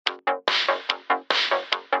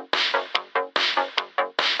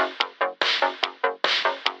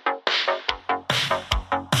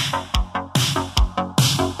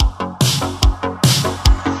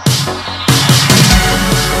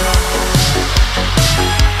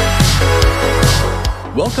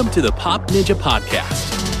Welcome to the Pop Ninja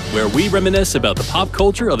Podcast, where we reminisce about the pop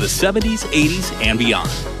culture of the 70s, 80s, and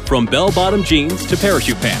beyond. From bell-bottom jeans to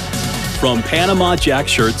parachute pants. From Panama Jack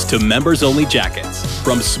shirts to members-only jackets.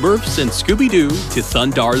 From Smurfs and Scooby-Doo to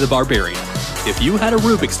Thundar the Barbarian. If you had a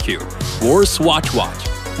Rubik's Cube, wore a Swatch watch,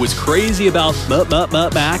 was crazy about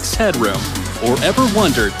Max Headroom, or ever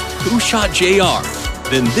wondered who shot JR,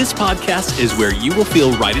 then this podcast is where you will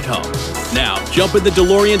feel right at home. Now, jump in the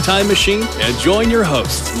DeLorean time machine and join your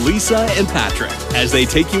hosts, Lisa and Patrick, as they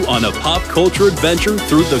take you on a pop culture adventure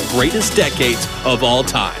through the greatest decades of all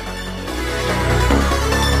time.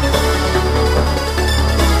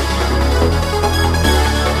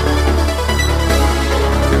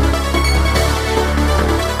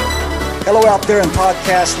 Hello out there in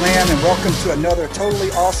podcast land, and welcome to another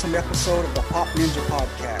totally awesome episode of the Pop Ninja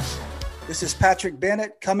Podcast. This is Patrick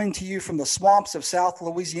Bennett coming to you from the swamps of South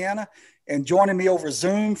Louisiana, and joining me over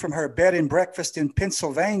Zoom from her bed and breakfast in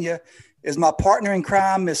Pennsylvania is my partner in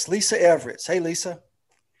crime, Miss Lisa Everett. Hey, Lisa.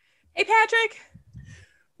 Hey, Patrick.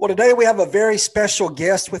 Well, today we have a very special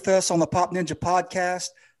guest with us on the Pop Ninja Podcast.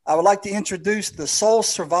 I would like to introduce the sole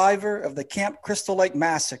survivor of the Camp Crystal Lake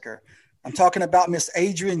Massacre. I'm talking about Miss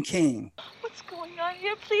Adrienne King. What's going on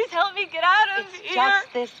here? Please help me get out of here.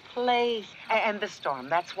 Just this place and the storm.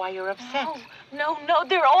 That's why you're upset. No,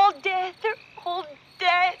 they're all dead. They're all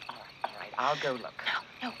dead. All right, I'll go look.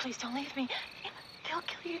 No, please don't leave me. They'll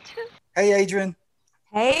kill you too. Hey, Adrienne.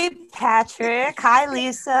 Hey, Patrick. Hi,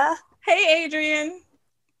 Lisa. Hey, Adrienne.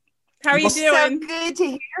 How are you doing? So good to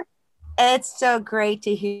hear. It's so great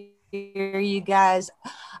to hear you guys.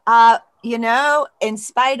 In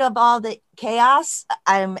spite of all the chaos,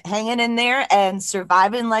 I'm hanging in there and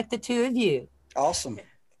surviving like the two of you. Awesome.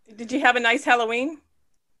 Did you have a nice Halloween?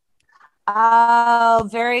 Oh,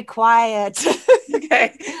 very quiet.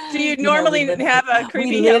 Okay. Do you normally have a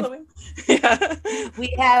creepy Halloween? Yeah.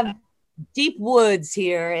 We have deep woods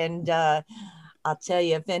here, and I'll tell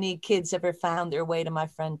you, if any kids ever found their way to my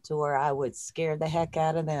front door, I would scare the heck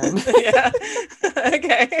out of them. Yeah.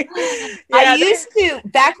 Okay. Yeah, I used to,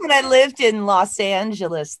 back when I lived in Los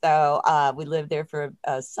Angeles, though, we lived there for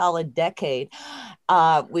a solid decade.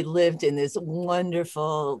 We lived in this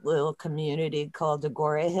wonderful little community called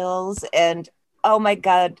Agora Hills. And oh my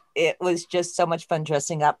God, it was just so much fun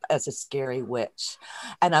dressing up as a scary witch.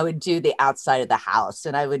 And I would do the outside of the house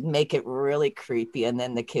and I would make it really creepy. And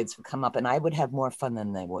then the kids would come up and I would have more fun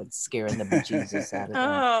than they would, scaring the bejesus out of them.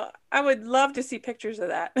 Oh, I would love to see pictures of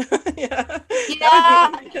that. Yeah.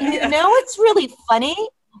 You know, it's really funny.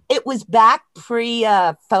 It was back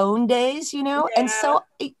pre-phone days, Yeah. and so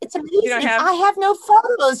it's amazing. I have no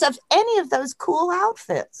photos of any of those cool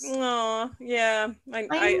outfits. Oh, yeah.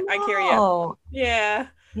 I hear you. Yeah.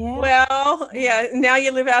 Yeah. Well, yeah. Now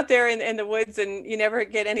you live out there in the woods, and you never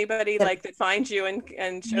get anybody like that finds you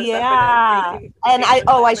and shows up. And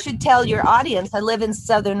I should tell your audience, I live in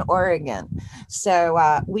Southern Oregon,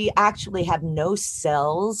 so we actually have no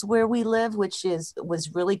cells where we live, which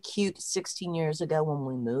was really cute 16 years ago when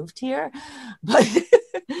we moved here,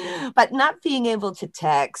 but not being able to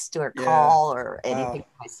text or call or anything. Wow.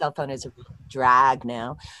 My cell phone is a drag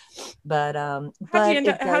now. But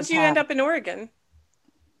how'd you end up in Oregon?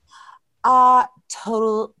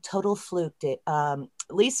 Total fluke.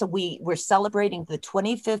 Lisa, we were celebrating the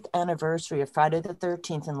 25th anniversary of Friday the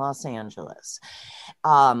 13th in Los Angeles.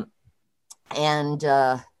 And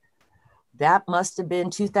that must have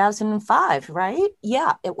been 2005, right?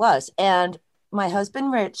 Yeah, it was. And my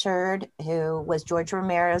husband, Richard, who was George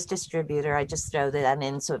Romero's distributor, I just throw that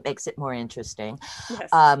in so it makes it more interesting.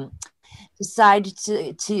 Yes. Decided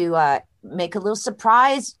to make a little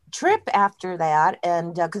surprise trip after that,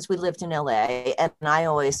 and because we lived in LA, and I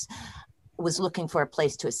always was looking for a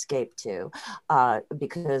place to escape to,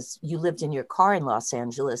 because you lived in your car in Los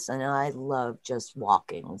Angeles, and I love just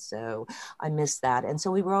walking, so I missed that, and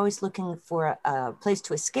so we were always looking for a place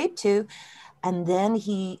to escape to. And then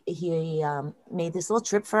he made this little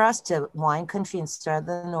trip for us to wine country in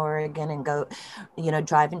Southern Oregon and go,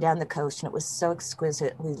 driving down the coast. And it was so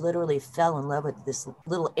exquisite. We literally fell in love with this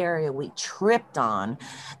little area we tripped on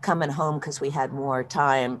coming home because we had more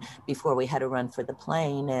time before we had to run for the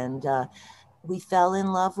plane. And we fell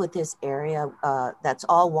in love with this area that's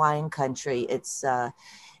all wine country. It's the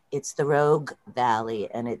Rogue Valley,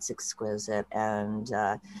 and it's exquisite. And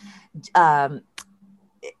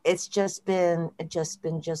it's just been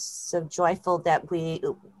so joyful that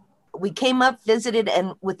we came up, visited,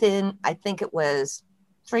 and within, I think it was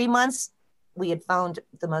 3 months, we had found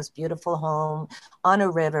the most beautiful home on a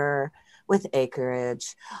river with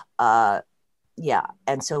acreage. And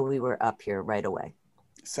so we were up here right away.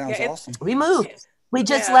 Sounds awesome. We moved. We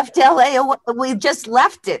just left LA. We just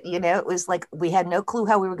left it. It was like we had no clue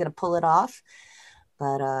how we were going to pull it off.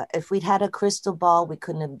 But if we'd had a crystal ball, we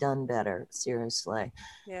couldn't have done better. Seriously.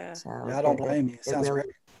 Yeah. So I don't blame you. It sounds really,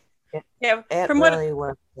 great. From really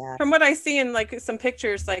worked. Yeah. From what I see in like some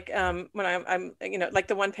pictures, like when I'm like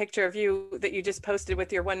the one picture of you that you just posted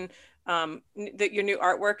with your one your new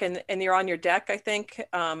artwork and you're on your deck, I think.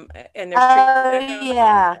 And there's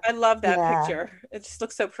yeah. I love that picture. It just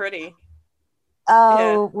looks so pretty.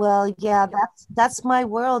 Oh well, yeah. That's my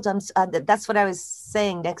world. That's what I was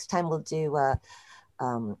saying. Next time we'll do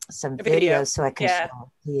some videos so I can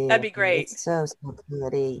show you. That'd be great. It's so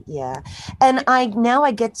pretty. Yeah. And I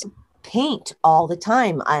get to paint all the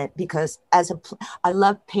time because I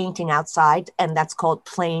love painting outside, and that's called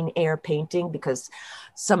plein air painting because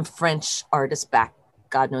some French artist back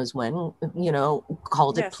God knows when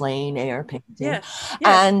called it plein air painting.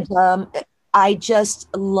 And I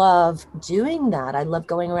just love doing that. I love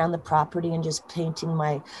going around the property and just painting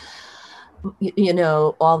my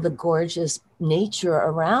all the gorgeous nature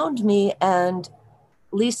around me. And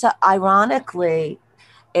Lisa, ironically,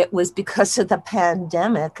 it was because of the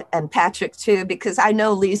pandemic, and Patrick too, because I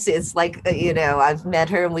know Lisa is like, I've met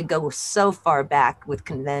her and we go so far back with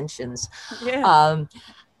conventions.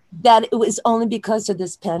 That it was only because of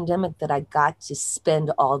this pandemic that I got to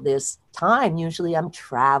spend all this time. Usually I'm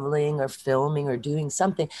traveling or filming or doing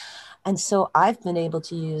something. And so I've been able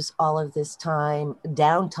to use all of this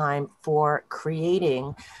downtime for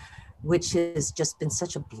creating, which has just been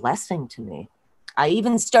such a blessing to me. I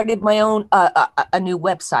even started my own, a new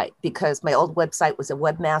website because my old website was a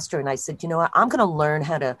webmaster. And I said, what, I'm going to learn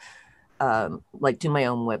how to do my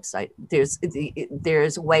own website.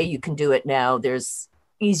 There's a way you can do it now. There's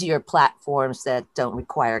easier platforms that don't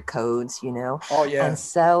require codes, Oh yeah.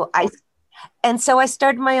 And so I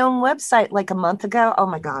started my own website like a month ago. Oh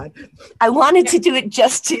my God. I wanted to do it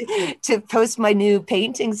just to post my new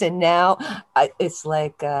paintings. And now it's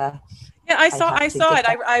like, I saw it.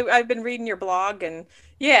 I've been reading your blog and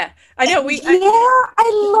I know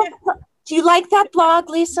I love, do you like that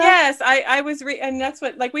blog, Lisa? Yes. I was and that's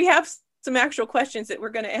what, like, we have some actual questions that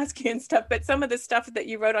we're going to ask you and stuff, but some of the stuff that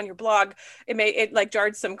you wrote on your blog, it like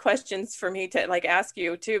jarred some questions for me to like ask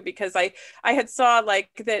you too, because I had saw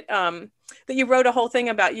like that that you wrote a whole thing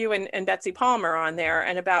about you and Betsy Palmer on there,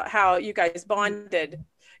 and about how you guys bonded,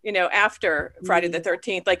 after Friday the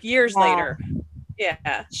 13th, like years later.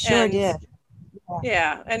 Yeah. Sure did.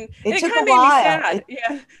 Yeah. And it kind took of a while. made me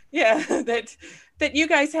sad. Yeah. That you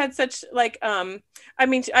guys had such like,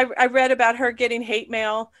 I read about her getting hate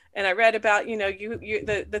mail, and I read about,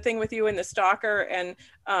 the thing with you and the stalker, and,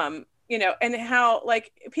 and how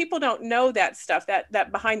like people don't know that stuff,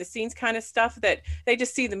 that behind the scenes kind of stuff, that they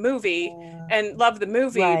just see the movie and love the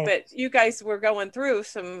movie. Right. But you guys were going through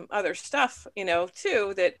some other stuff,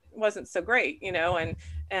 too, that wasn't so great,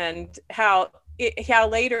 and how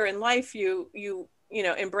later in life you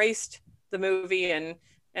embraced the movie and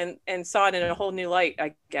saw it in a whole new light,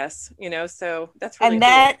 I guess, so that's really and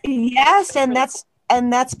that cool. Yes,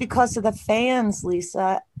 and that's because of the fans,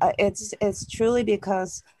 Lisa. It's truly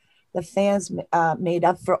because the fans made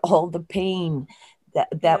up for all the pain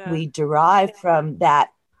that we derived from that.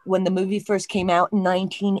 When the movie first came out in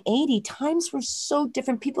 1980, times were so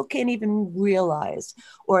different. People can't even realize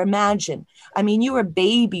or imagine. I mean, you were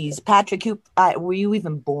babies. Patrick, were you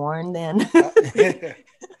even born then?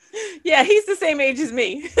 Yeah, he's the same age as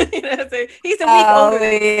me. So he's a week older.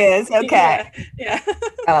 He is. Okay. Yeah.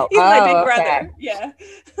 He's my big brother. Okay. Yeah.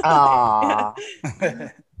 Aww.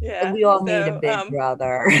 Yeah. We all need a big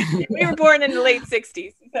brother. We were born in the late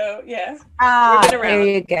 60s. So yeah. There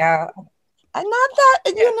you go. Not that,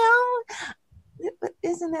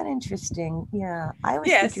 isn't that interesting? Yeah. I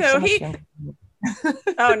always think you're so much younger.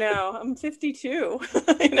 Oh no, I'm 52.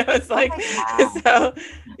 It's like, so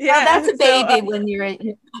yeah. Well, that's a baby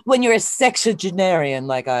when you're a sexagenarian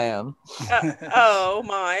like I am. Oh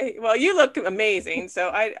my! Well, you look amazing.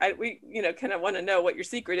 So we kind of want to know what your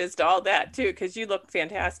secret is to all that too, because you look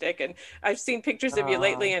fantastic, and I've seen pictures of you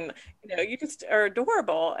lately, and you just are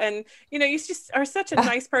adorable, and you just are such a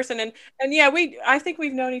nice person, and I think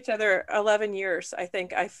we've known each other 11 years. I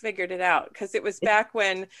think I figured it out because it was back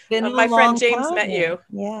when my friend James met you.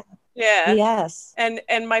 Yeah. Yes. And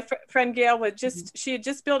my friend Gail she had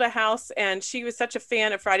just built a house, and she was such a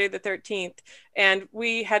fan of Friday the 13th, and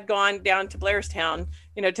we had gone down to Blairstown,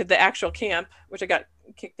 to the actual camp, which I got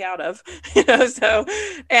kicked out of, so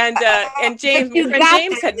and James, my friend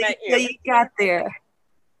James had met you. So you got there.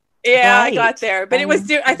 Yeah, right. I got there, but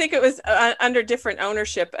I think it was under different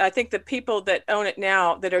ownership. I think the people that own it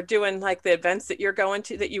now, that are doing like the events that you're going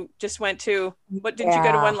to, that you just went to, what didn't you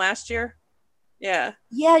go to one last year? Yeah.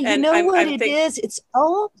 Yeah, you And know I'm- what I'm it think- is? It's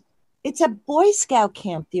old. It's a Boy Scout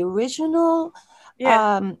camp, the original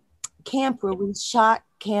Yeah. camp where we shot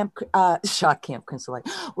Camp Crystal Lake,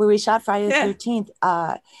 where we shot Friday the Yeah. 13th.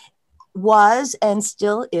 Was and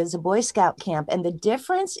still is a Boy Scout camp. And the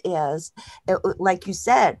difference is, like you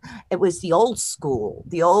said, it was the old school,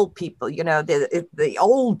 the old people, you know, the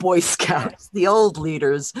old Boy Scouts, the old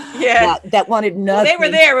leaders Yeah. that wanted Well, nothing. they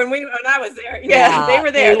were there when I was there. Yeah, they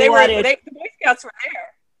were there. they wanted- The Boy Scouts were there.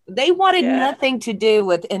 They wanted Yeah. nothing to do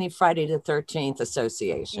with any Friday the 13th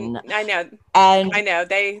association. I know. And I know.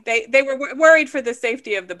 They were worried for the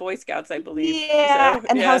safety of the Boy Scouts, I believe. yeah, So,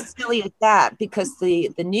 and yeah. how silly is that? Because the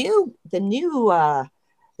new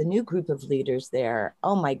group of leaders there,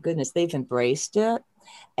 oh my goodness, they've embraced it,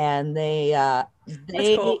 and they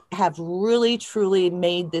cool. have really truly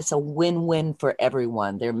made this a win-win for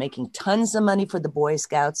everyone. They're making tons of money for the Boy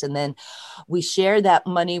Scouts, and then we share that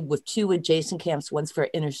money with two adjacent camps. One's for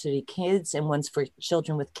inner city kids and one's for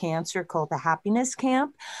children with cancer, called the Happiness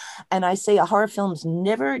Camp. And I say a horror film's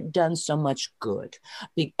never done so much good.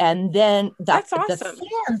 And then That's awesome.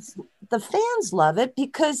 the fans love it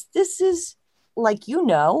because this is, like, this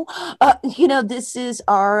is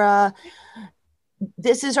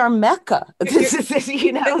our Mecca. This is, It's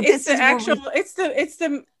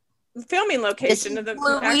the filming location of the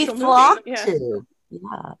actual movie. Yeah. To.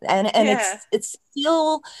 Yeah, and Yeah.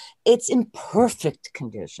 it's in perfect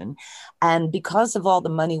condition, and because of all the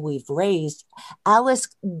money we've raised, Alice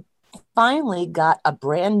finally got a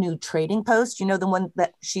brand new trading post. You know, the one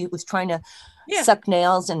that she was trying to suck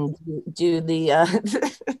nails and do the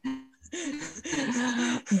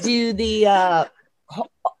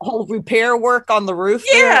whole repair work on the roof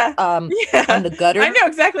there, on the gutter. I know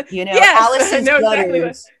exactly. You know, yes, Alice's I know gutters.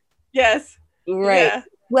 exactly. Yes. Right. Yeah.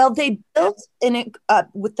 Well, they built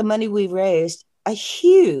with the money we raised, a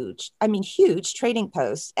huge trading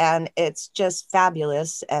post, and it's just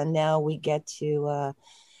fabulous. And now we get to,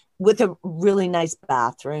 with a really nice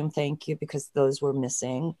bathroom. Thank you, because those were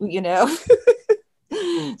missing, you know.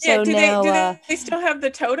 So do now, they still have the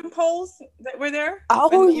totem poles that were there? Oh,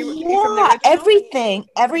 from the original? everything.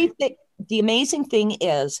 The amazing thing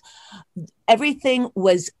is, everything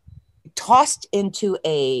was tossed into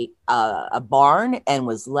a barn and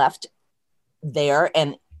was left there,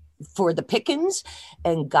 and for the pickings,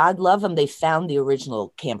 and God love them, they found the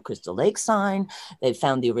original Camp Crystal Lake sign. They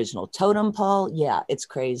found the original totem pole. Yeah, it's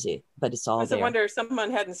crazy, but it's all there. I wonder if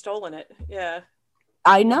someone hadn't stolen it. Yeah.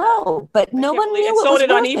 I know, but no one knew it sold it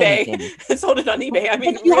on worth eBay. anything. It sold it on eBay. I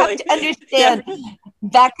mean, But you really. have to understand,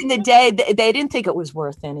 back in the day, they didn't think it was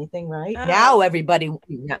worth anything, right? Oh. Now everybody,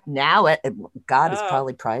 God is Oh.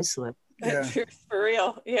 probably priceless. Yeah. For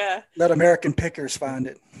real. Yeah. Let American pickers find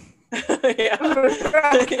it. Yeah.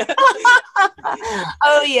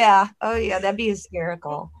 Oh yeah, that'd be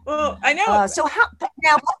hysterical. Well, I know. So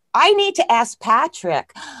now I need to ask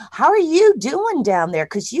Patrick, how are you doing down there?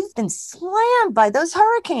 Because you've been slammed by those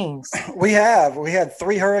hurricanes. We had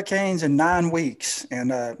 3 hurricanes in 9 weeks,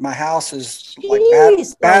 and my house is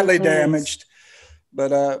Jeez, badly Louise. damaged.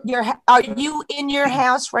 But Are you in your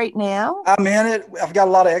house right now? I'm in it. I've got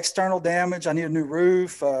a lot of external damage. I need a new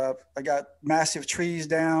roof. I got massive trees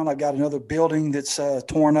down. I've got another building that's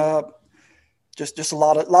torn up. Just a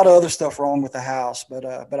lot of other stuff wrong with the house. But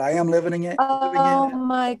I am living in it. Oh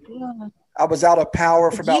my God! I was out of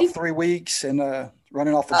power for about 3 weeks and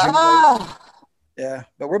running off a generator. Yeah,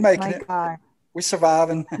 but we're making it. God. We're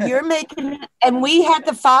surviving. You're making it. And we had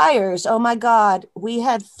the fires. Oh my God. We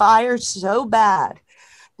had fires so bad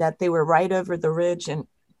that they were right over the ridge, and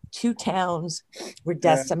 2 towns were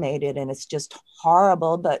decimated, and it's just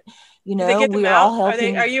horrible. But you know, we're all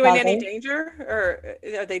helping. Are you in any danger, or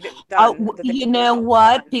are they done? You know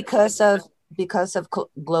what? Because of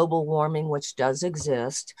global warming, which does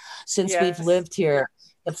exist, since we've lived here,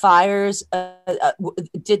 the fires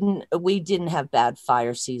we didn't have bad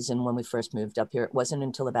fire season when we first moved up here. It wasn't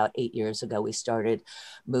until about 8 years ago we started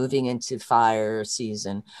moving into fire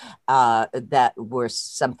season. That was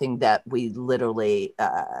something that we literally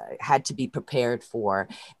had to be prepared for.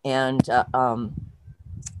 And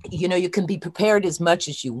you know, you can be prepared as much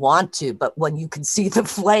as you want to, but when you can see the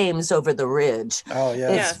flames over the ridge,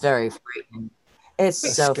 it's very frightening.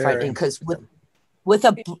 It's so frightening, because with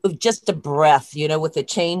just a breath, you know, with a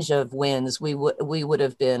change of winds, we would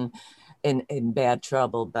have been in bad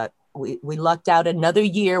trouble. But we lucked out. Another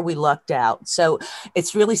year we lucked out. So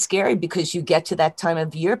it's really scary, because you get to that time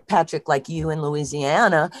of year, Patrick, like you in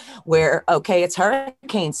Louisiana, where, okay, it's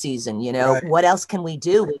hurricane season, you know, what else can we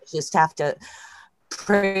do? We just have to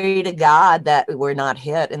pray to God that we're not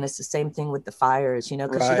hit. And it's the same thing with the fires, you know,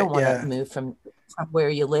 because you don't want to move from from where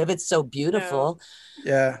you live. It's so beautiful.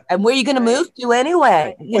 Yeah. And where are you going to move to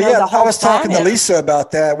anyway? You Well, know, yeah, the whole I was talking to planet. Lisa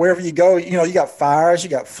about that. Wherever you go, you know, you got fires, you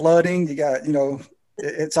got flooding, you got, you know,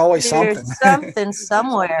 it's always something. There's something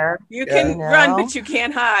somewhere. You Yeah. can run, but you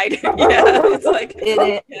can't hide. Yeah, it's like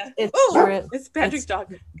It's true. it's Patrick's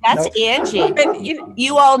dog. That's Nope. Angie. And,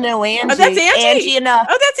 You all know Angie. Oh, that's Angie. Angie enough.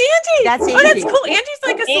 Oh, that's Angie. That's Oh, that's Angie. cool. Angie's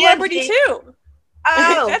like a celebrity Angie. too.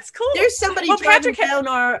 Oh, That's cool. There's somebody Well, driving Patrick down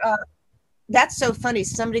our. That's so funny.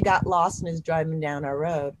 Somebody got lost and is driving down our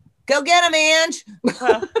road. Go get him, Ange.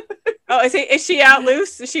 Oh, is she out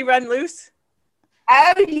loose? Does she run loose?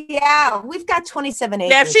 Oh yeah, we've got 27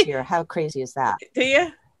 acres here. How crazy is that? Do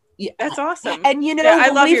you? Yeah, That's awesome. And you know, I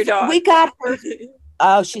love your dog. We got her.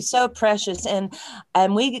 Oh, she's so precious, and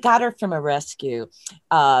we got her from a rescue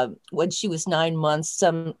when she was 9 months.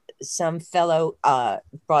 Some fellow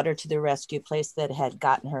brought her to the rescue place that had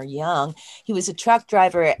gotten her young. He was a truck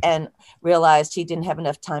driver and realized he didn't have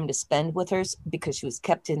enough time to spend with her because she was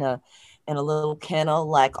kept in a little kennel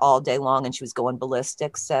like all day long, and she was going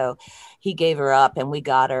ballistic. So he gave her up, and we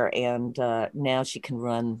got her, and now she can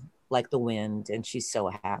run like the wind, and she's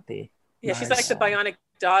so happy. Yeah, Nice. she's like the bionic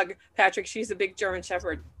dog, Patrick. She's a big German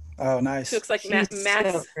Shepherd. Oh, nice. She looks like She's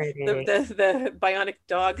Max, so pretty. the bionic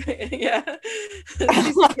dog. Yeah.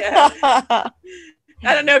 Yeah.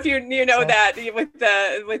 I don't know if you know that with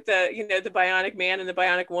the you know, the bionic man and the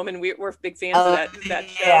bionic woman. We're big fans of that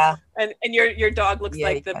show. Yeah. And your dog looks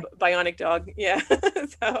like the bionic dog. Yeah.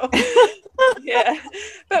 So yeah.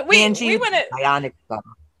 But we want to bionic dog.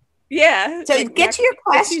 Yeah. So get to your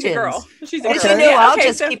questions. She's a girl. She's a girl. As you know, Yeah, I'll okay,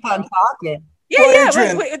 just keep on talking. Yeah, Well, yeah,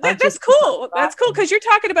 Adrian, that's cool. That's cool because you're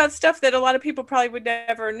talking about stuff that a lot of people probably would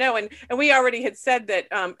never know, and we already had said that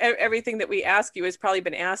everything that we ask you has probably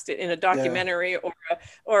been asked in a documentary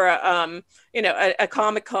or a you know, a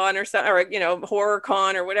Comic Con or something, or you know, Horror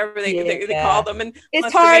Con or whatever they call them. And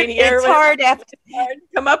it's hard. It's hard to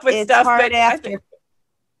come up with stuff. Hard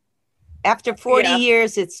after 40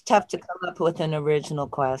 years, it's tough to come up with an original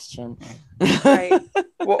question. Right.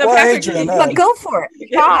 Well, Adrian, but go for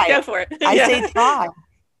it. Try. Go for it. I say try.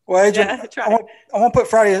 Well, Adrian, try. I want to put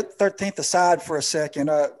Friday the 13th aside for a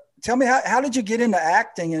second. Tell me, how did you get into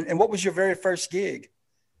acting, and what was your very first gig?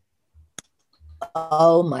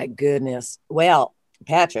 Oh, my goodness. Well,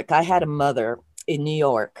 Patrick, I had a mother in New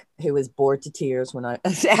York who was bored to tears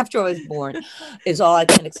after I was born, is all I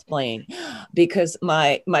can explain, because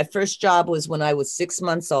my first job was when I was 6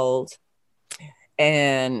 months old,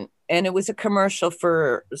 and it was a commercial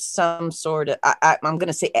for some sort of I'm going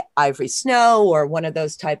to say Ivory Snow or one of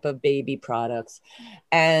those type of baby products,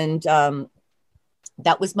 and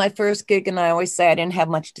that was my first gig, and I always say I didn't have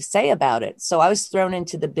much to say about it, so I was thrown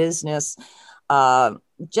into the business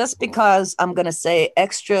just because I'm going to say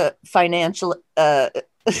extra financial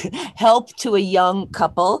help to a young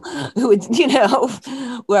couple who, you know,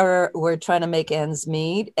 were trying to make ends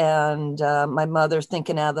meet. And my mother,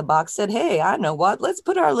 thinking out of the box, said, "Hey, I know what, let's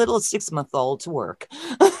put our little 6-month-old to work."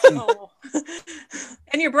 Oh.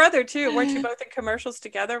 And your brother too, weren't you both in commercials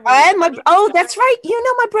together? That's right. You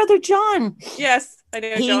know my brother John. Yes, I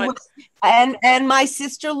know John. And my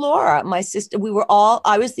sister Laura.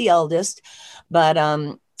 I was the eldest, but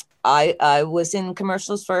I was in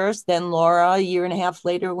commercials first. Then Laura, a year and a half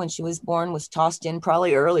later, when she was born, was tossed in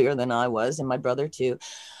probably earlier than I was, and my brother too.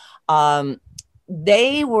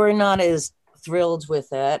 They were not as thrilled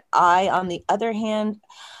with it. I, on the other hand,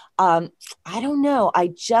 I don't know. I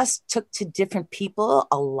just took to different people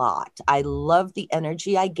a lot. I love the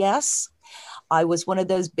energy, I guess. I was one of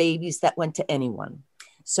those babies that went to anyone.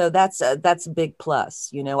 So that's a big plus.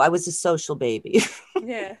 You know, I was a social baby.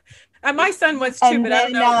 Yeah. And my son was too, but I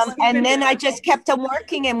don't know. And then I just kept on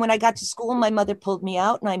working. And when I got to school, my mother pulled me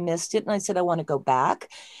out and I missed it. And I said, I want to go back.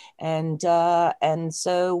 And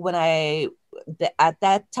so when at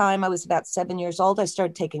that time, I was about 7 years old, I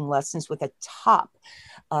started taking lessons with a top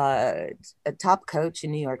coach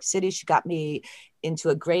in New York City. She got me into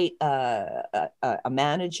a great a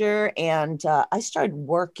manager. And I started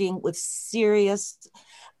working with serious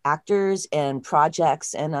actors and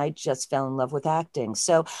projects, and I just fell in love with acting.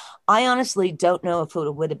 So I honestly don't know if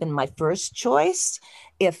it would have been my first choice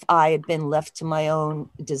if I had been left to my own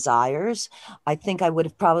desires. I think I would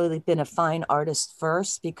have probably been a fine artist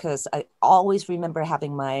first, because I always remember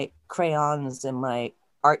having my crayons and my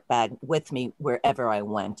art bag with me wherever I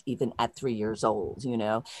went, even at 3 years old, you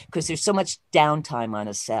know, because there's so much downtime on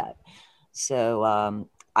a set. So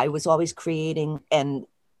I was always creating, and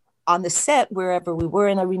on the set wherever we were.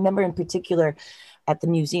 And I remember in particular at the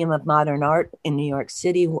Museum of Modern Art in New York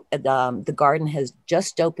City, the garden has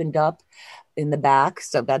just opened up in the back.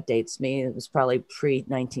 So that dates me. It was probably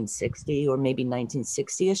pre-1960 or maybe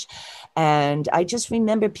 1960-ish. And I just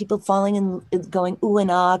remember people falling and going, ooh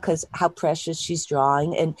and ah, because how precious she's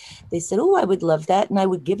drawing. And they said, oh, I would love that. And I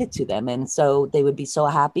would give it to them. And so they would be so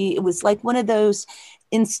happy. It was like one of those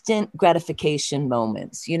instant gratification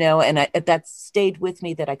moments, you know, and that stayed with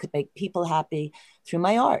me, that I could make people happy through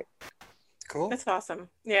my art. Cool. That's awesome.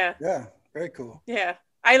 Yeah. Yeah. Very cool. Yeah.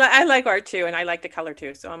 I like art too, and I like the color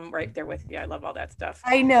too. So I'm right there with you. I love all that stuff.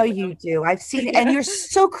 I know you do. I've seen it, and you're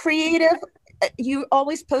so creative. You're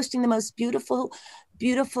always posting the most beautiful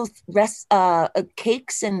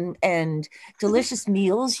cakes and delicious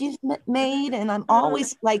meals you've made. And I'm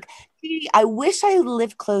always like, I wish I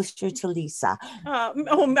lived closer to Lisa.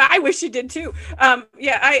 I wish you did too.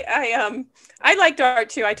 Yeah, I liked art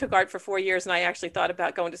too. I took art for 4 years, and I actually thought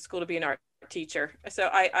about going to school to be an art teacher. So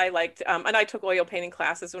I liked, and I took oil painting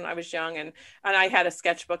classes when I was young, and I had a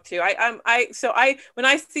sketchbook too. When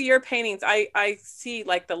I see your paintings, I see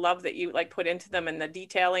like the love that you like put into them, and the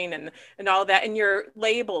detailing and all that, and your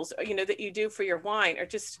labels, you know, that you do for your wine are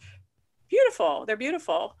just beautiful. They're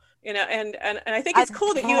beautiful, you know, and I think it's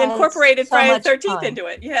cool that you incorporated Friday the 13th into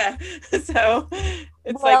it. Yeah. So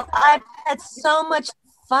it's I've had so much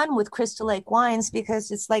fun with Crystal Lake Wines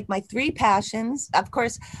because it's like my three passions. Of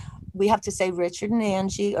course, we have to say Richard and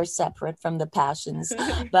Angie are separate from the passions,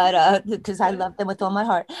 but because I love them with all my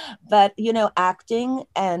heart. But, you know, acting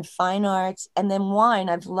and fine arts, and then wine.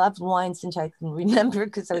 I've loved wine since I can remember,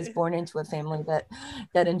 because I was born into a family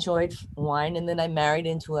that enjoyed wine. And then I married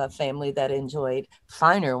into a family that enjoyed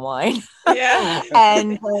finer wine. Yeah.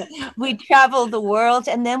 And we traveled the world.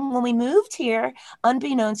 And then when we moved here,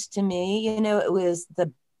 unbeknownst to me, you know, it was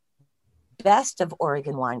the best of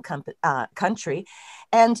Oregon wine country,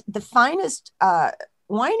 and the finest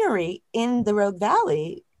winery in the Rogue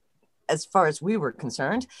Valley, as far as we were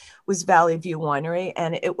concerned, was Valley View Winery.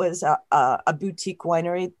 And it was a boutique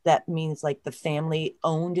winery. That means like the family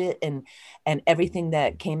owned it, and everything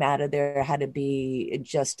that came out of there had to be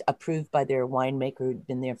just approved by their winemaker who'd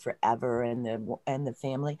been there forever, and the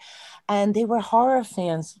family. And they were horror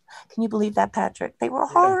fans. Can you believe that, Patrick? They were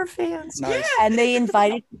horror fans. Nice. And they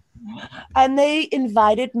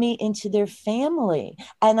invited me into their family.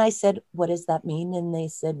 And I said, what does that mean? And they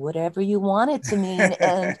said, whatever you want it to mean.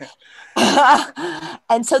 And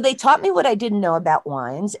and so they taught me what I didn't know about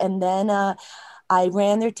wines. And then I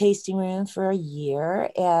ran their tasting room for a year,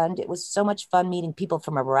 and it was so much fun meeting people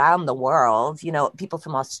from around the world. You know, people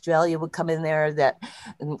from Australia would come in there.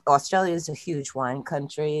 Australia is a huge wine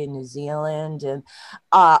country, and New Zealand, and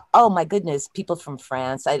oh my goodness, people from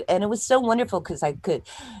France. And it was so wonderful because I could,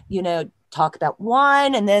 you know, talk about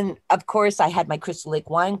wine. And then of course I had my Crystal Lake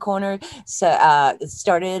Wine Corner. So it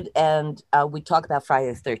started, and we talk about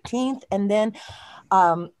Friday the 13th. And then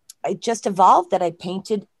it just evolved that I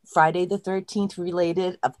painted Friday the 13th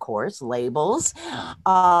related, of course, labels.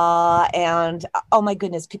 And oh my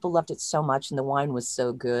goodness, people loved it so much, and the wine was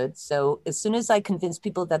so good. So as soon as I convinced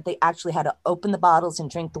people that they actually had to open the bottles and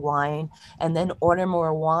drink the wine and then order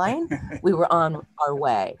more wine, we were on our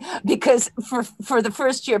way. Because for the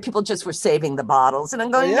first year, people just were saving the bottles. And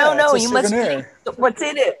I'm going, no, you must drink what's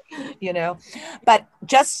in it, you know. But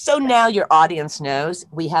just so now your audience knows,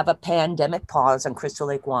 we have a pandemic pause on Crystal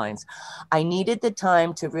Lake Wines. I needed the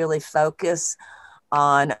time to really focus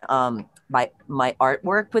on my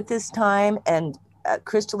artwork with this time, and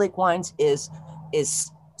Crystal Lake Wines is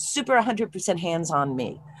super 100% hands-on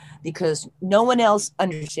me, because no one else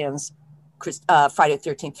understands Friday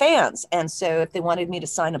the 13th fans. And so if they wanted me to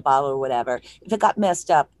sign a bottle or whatever, if it got messed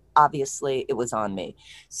up, obviously it was on me.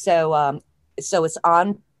 So so it's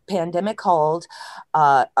on pandemic hold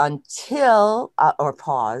until or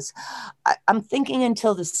pause. I'm thinking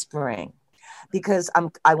until the spring, because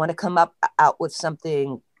I want to come out with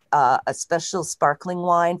something, a special sparkling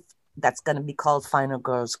wine that's going to be called Final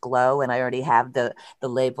Girls Glow, and I already have the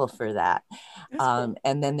label for that. Cool.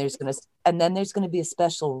 And then there's going to be a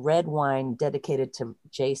special red wine dedicated to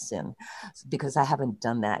Jason, because I haven't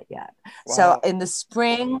done that yet. Wow. So in the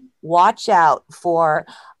spring, watch out for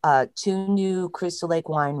 2 new Crystal Lake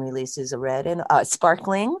wine releases: a red and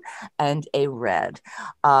sparkling, and a red.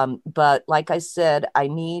 But like I said, I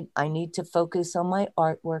need to focus on my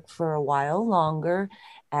artwork for a while longer.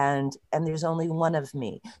 And there's only one of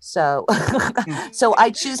me. So so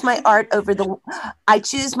I choose my art over the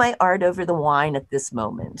wine at this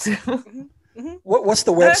moment. What's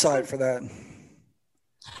the website for that?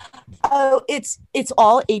 Oh, it's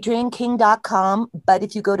all adrianking.com, but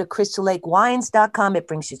if you go to crystallakewines.com, it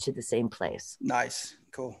brings you to the same place. Nice.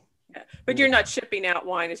 Cool. Yeah. But you're not shipping out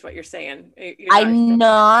wine is what you're saying. I'm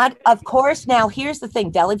not, of course. Now, here's the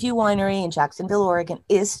thing. Valley View Winery in Jacksonville, Oregon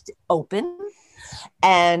is open.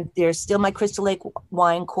 And there's still my Crystal Lake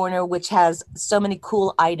Wine Corner, which has so many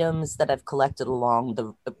cool items that I've collected along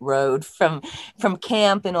the road from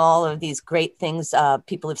camp, and all of these great things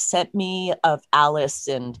people have sent me of Alice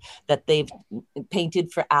and that they've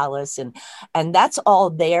painted for Alice. And that's all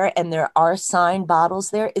there. And there are signed bottles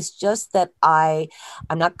there. It's just that I'm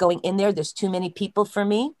not going in there. There's too many people for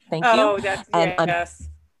me. Thank you. Oh, that's, yes.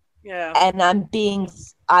 Yeah. And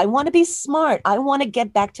I want to be smart. I want to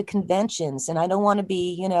get back to conventions, and I don't want to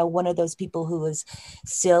be, one of those people who is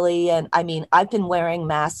silly. And I mean, I've been wearing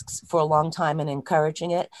masks for a long time and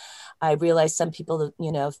encouraging it. I realize some people,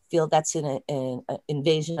 feel that's an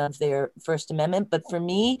invasion of their First Amendment. But for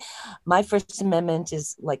me, my First Amendment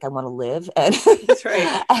is like, I want to live. And that's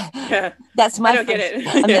right. Yeah. That's my I don't get it.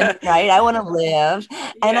 Amendment, right? I want to live,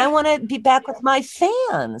 and I want to be back with my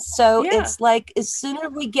fans. So it's like, as sooner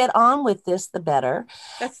we get on with this, the better.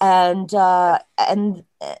 And so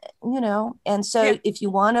if you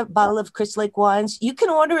want a bottle of Crystal Lake wines, you can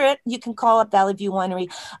order it. You can call up Valley View Winery.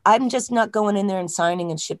 I'm just not going in there and signing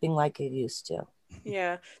and shipping like I used to.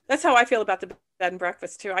 Yeah, that's how I feel about the bed and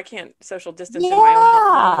breakfast too. I can't social distance in my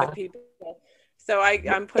own home with people. So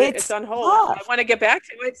I'm putting it's on hold. Tough. I want to get back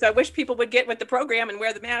to it. So I wish people would get with the program and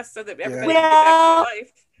wear the mask so that everybody can get back to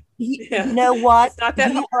life. You know what? Not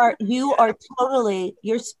that you are totally,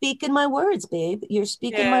 you're speaking my words, babe. You're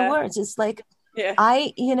speaking my words. It's like,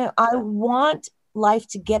 I want life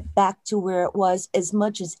to get back to where it was as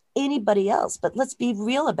much as anybody else, but let's be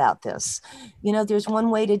real about this. There's one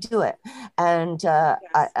way to do it. And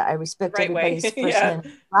I respect everybody's first name,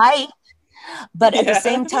 right? But at the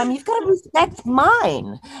same time, you've got to respect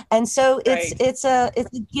mine. And so it's a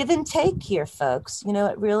give and take here, folks.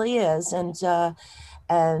 It really is.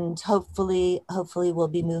 And hopefully we'll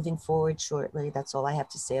be moving forward shortly. That's all I have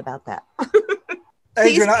to say about that.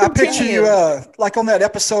 Adrian, I picture you like on that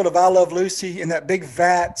episode of I Love Lucy in that big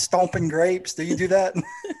vat stomping grapes. Do you do that?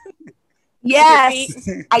 Yes,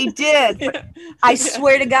 I did. I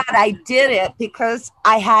swear to God, I did it because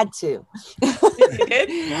I had to.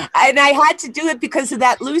 And I had to do it because of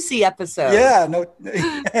that Lucy episode. Yeah, no.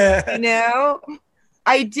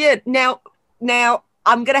 I did. Now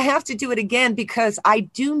I'm going to have to do it again because I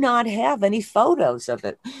do not have any photos of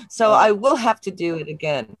it. So I will have to do it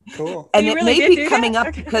again. Cool. And it may be coming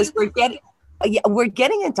up because we're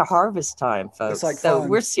getting into harvest time, folks. So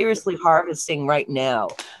we're seriously harvesting right now.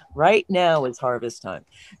 Right now is harvest time.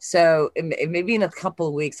 So maybe in a couple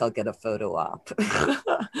of weeks, I'll get a photo op.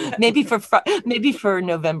 maybe for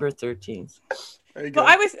November 13th. Well,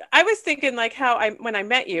 I was thinking like how when I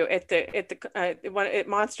met you at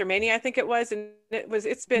Monster Mania, I think it was, and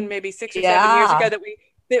it's been maybe 6 or 7 years ago that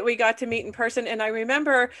we got to meet in person. And I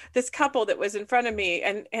remember this couple that was in front of me,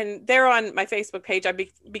 and they're on my Facebook page. I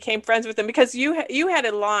became friends with them because you had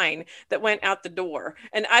a line that went out the door,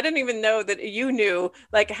 and I didn't even know that you knew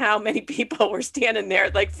like how many people were standing there,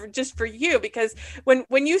 like for you, because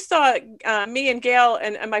when you saw me and Gail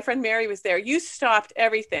and my friend Mary was there, you stopped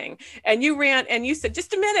everything and you ran and you said,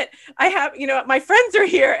 just a minute, I have, my friends are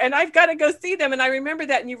here and I've got to go see them. And I remember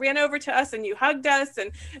that, and you ran over to us and you hugged us,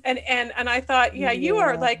 and I thought, you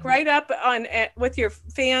are like right up on with your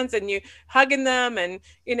fans, and you hugging them, and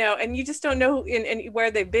and you just don't know and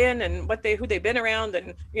where they've been and who they've been around,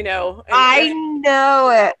 and I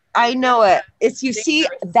know it. It's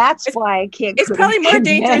that's why I can't. It's probably more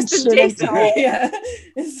dangerous than Jason. Yeah.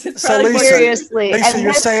 So Lisa,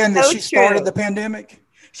 you're saying that she started the pandemic?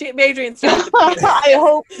 Adrian started the pandemic.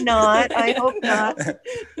 I hope not.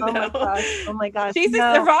 Oh my gosh. She's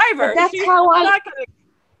a survivor. That's how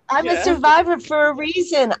I'm a survivor for a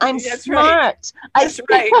reason. I'm smart. That's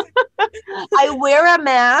right. I wear a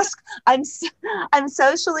mask. I'm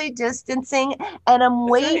socially distancing, and I'm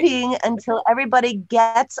waiting until everybody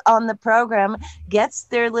gets on the program, gets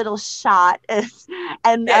their little shot,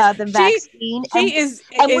 and the vaccine.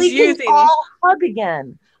 We can all hug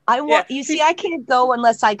again. I can't go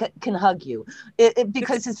unless I can hug you,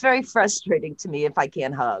 because it's very frustrating to me if I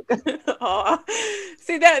can't hug.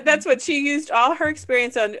 See, that's what she used all her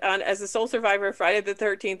experience on as a sole survivor of Friday the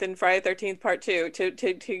 13th and Friday the 13th Part 2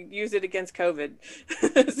 to use it against COVID.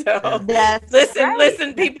 So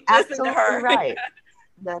listen, people, listen to her. Right.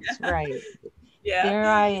 That's right. Yeah, there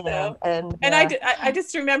I am, and I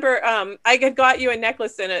just remember I had got you a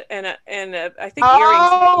necklace and I think earrings.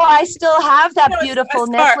 Oh, I still have that beautiful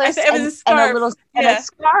necklace. It was a scarf. And a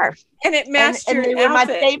scarf, and it matched your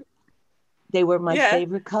outfit. They were my Yeah.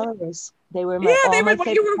 favorite colors. They were Yeah, all they my were what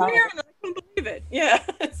you favorite were colors. wearing. I couldn't believe it. Yeah.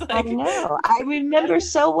 It's I like, know. I remember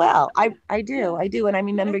so well. I do. yeah. I do. And I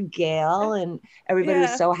remember Gail and everybody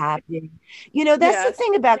was Yeah. so happy. You know, that's the Yes.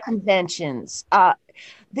 thing about conventions.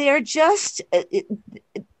 They're just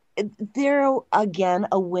they're again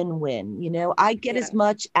a win-win. You know, I get Yeah. as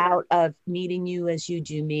much out of meeting you as you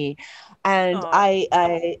do me. And Oh,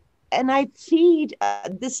 I feed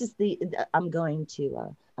this is the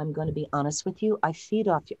I'm going to be honest with you. I feed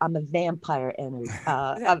off you. I'm a vampire energy.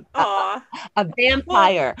 aw. A Well,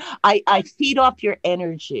 vampire. I feed off your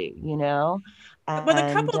energy, you know? well, the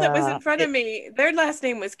And couple that was in front of me, their last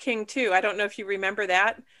name was King too. I don't know if you remember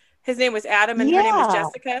that. His name was Adam and her name was yeah,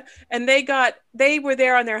 Jessica. And they were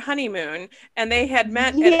there on their honeymoon and they had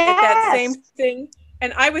met at that same yes. thing.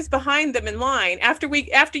 And I was behind them in line after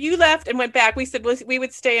you left and went back. We said we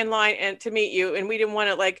would stay in line and to meet you, and we didn't want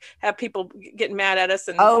to like have people getting mad at us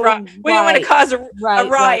and Oh, we didn't want to right, cause a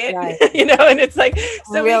riot, right. you know. And it's like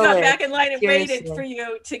so we got Really, back in line and waited seriously. for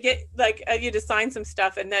you to get like you to sign some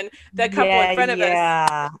stuff, and then the couple in Yeah, front of us,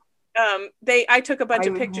 yeah. I took a bunch I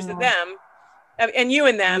of pictures of remember. them and you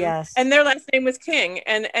and them, Yes. and their last name was King,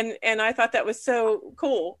 and I thought that was so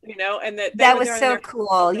cool, you know, and that they That were was there on so their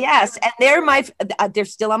cool. yeah, Yes, and they're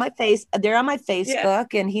still on my face. They're on my yeah,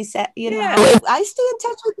 Facebook, and he said, you know, yeah, I stay in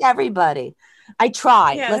touch with everybody. I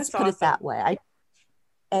try. yeah, Let's that's put it awesome. that way.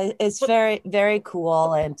 It's Well, very very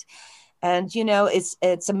cool, and you know, it's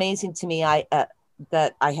amazing to me.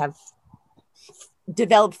 That I have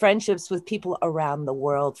developed friendships with people around the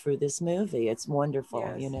world through this movie. It's wonderful.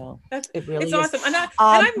 You yes, know, that's it it's really is. awesome, and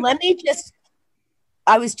I'm Let me just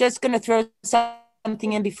I was just going to throw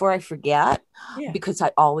something in before I forget, yeah, because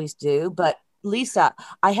I always do. But Lisa,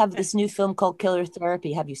 I have this new film called Killer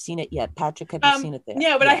Therapy. Have you seen it yet? Patrick, have you seen it there?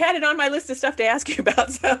 yeah, but I Yeah. had it on my list of stuff to ask you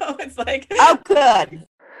about, so it's like Oh, good.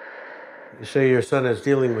 You say your son is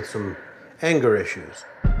dealing with some anger issues.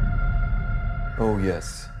 Oh,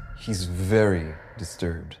 yes. He's very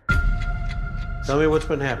disturbed. Tell me what's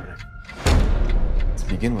been happening. To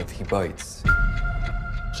begin with, he bites.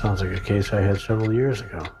 Sounds like a case I had several years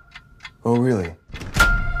ago. Oh, really?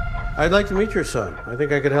 I'd like to meet your son. I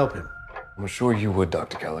think I could help him. I'm sure you would,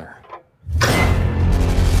 Dr. Keller.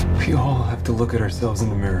 We all have to look at ourselves in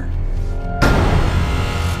the mirror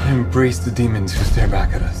and embrace the demons who stare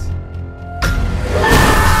back at us.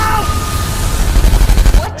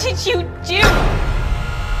 What did you do?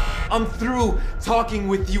 I'm through talking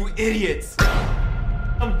with you idiots.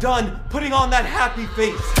 I'm done putting on that happy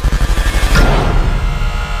face.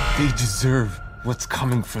 They deserve what's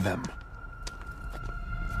coming for them.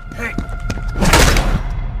 Hey!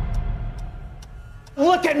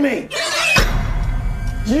 Look at me!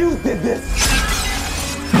 You did this!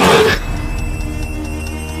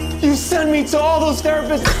 You sent me to all those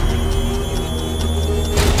therapists!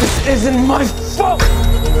 This isn't my fault!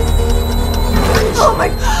 Oh my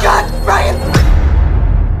God, Brian!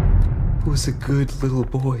 I was a good little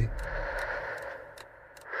boy.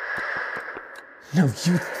 Now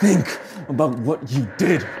you think about what you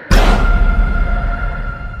did.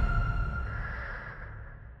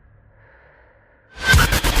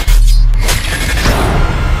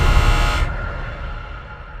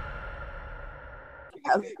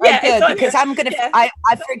 yeah, Good, it's on because here. I'm gonna. Yeah.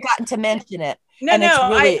 I've forgotten to mention it, No, and it's no,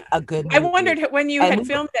 really a good movie. I wondered when you And had we-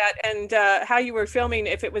 filmed that and how you were filming,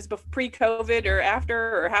 if it was pre-COVID or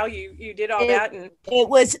after, or how you did all It- that. And It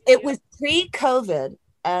was pre-COVID,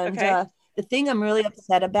 and Okay. the thing I'm really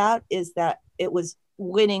upset about is that it was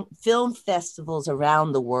winning film festivals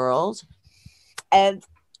around the world, and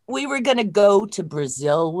we were going to go to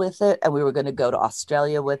Brazil with it, and we were going to go to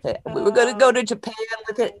Australia with it, and we were going to go to Japan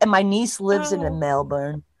with it. And my niece lives in Oh.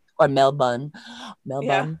 Melbourne.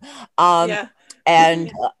 Yeah. Um, Yeah.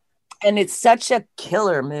 and it's such a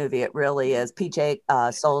killer movie. It really is. PJ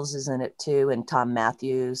Souls is in it too, and Tom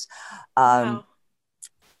Matthews. Wow.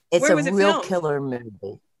 It's Where a was it real filmed? killer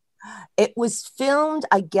movie. It was filmed,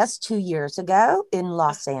 I guess, 2 years ago in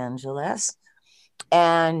Los Angeles,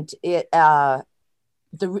 and I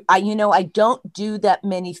don't do that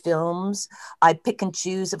many films. I pick and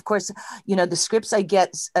choose. Of course, the scripts I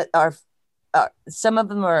get are some of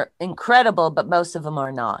them are incredible, but most of them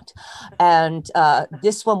are not. And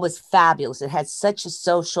this one was fabulous. It had such a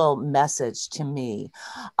social message to me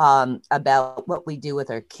about what we do with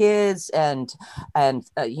our kids, and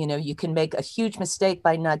you can make a huge mistake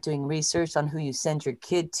by not doing research on who you send your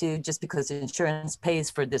kid to, just because insurance pays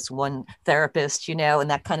for this one therapist,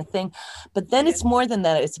 and that kind of thing. But then it's more than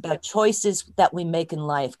that. It's about choices that we make in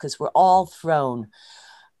life, because we're all thrown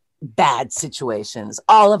bad situations.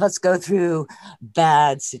 All of us go through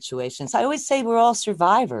bad situations. I always say we're all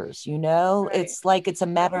survivors, you know. Right. It's like it's a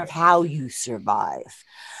matter of how you survive.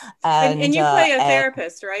 And you play a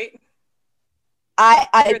therapist, right?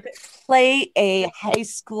 I play a high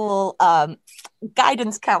school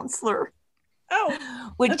guidance counselor.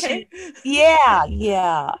 Oh, which okay.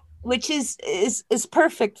 which is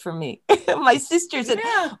perfect for me. My sister's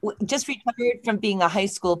just retired from being a high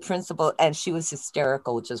school principal, and she was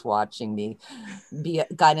hysterical just watching me be a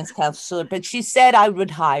guidance counselor. But she said I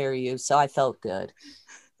would hire you, so I felt good.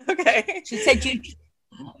 Okay. She said you.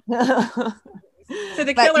 So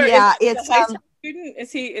the killer is a high school student?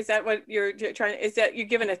 Is that what you're trying? Is that you're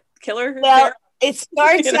given a killer? Well, it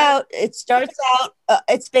starts out.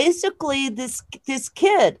 It's basically this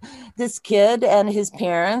kid and his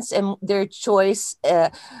parents and their choice.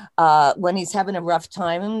 When he's having a rough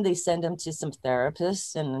time, they send him to some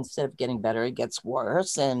therapists, and instead of getting better, it gets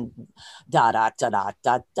worse. And da.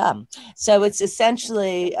 So it's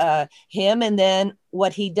essentially him, and then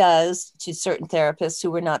what he does to certain therapists who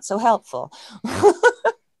were not so helpful.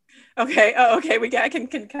 Okay. Oh, okay. I can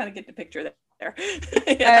kind of get the picture there.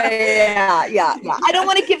 Yeah. I don't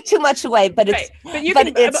want to give too much away, but it's but you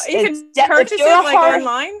can purchase it like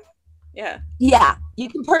online. Yeah, you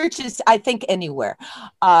can purchase, I think, anywhere.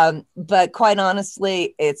 But quite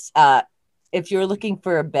honestly, it's if you're looking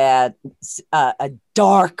for a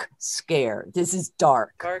dark scare, this is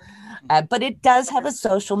dark. But it does have a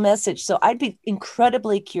social message. So I'd be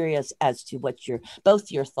incredibly curious as to what both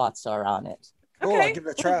your thoughts are on it. Okay, I'll give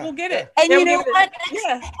it a try. We'll get it. And you know what?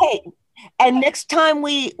 Hey, and next time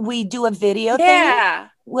we do a video thing,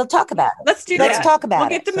 we'll talk about it. Let's do that. Let's talk about it. We'll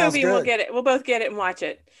get the movie. We'll get it. We'll both get it and watch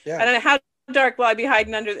it. Yeah. I don't know how dark will I be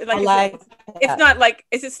hiding under. It's not like.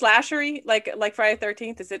 Is it slashery like Friday the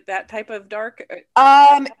 13th? Is it that type of dark?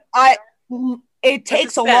 It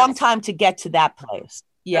takes a long time to get to that place.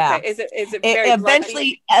 Yeah. Okay. Is it very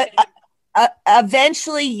eventually?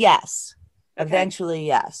 Eventually, yes. Okay. Eventually,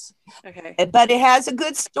 yes. Okay. But it has a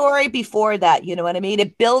good story before that. You know what I mean?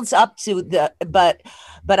 It builds up to but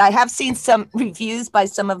I have seen some reviews by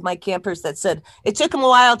some of my campers that said it took them a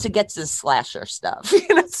while to get to the slasher stuff.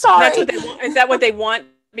 Sorry. That's what they want. Is that what they want?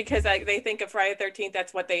 Because they think of Friday the 13th.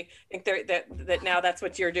 That's what they think that now that's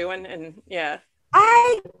what you're doing. And yeah.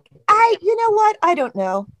 You know what? I don't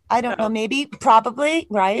know. Maybe, probably,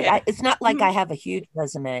 right? Yeah. It's not like I have a huge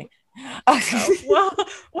resume.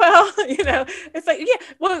 Well, you know, it's like,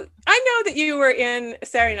 well, I know that you were in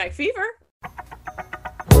Saturday Night Fever.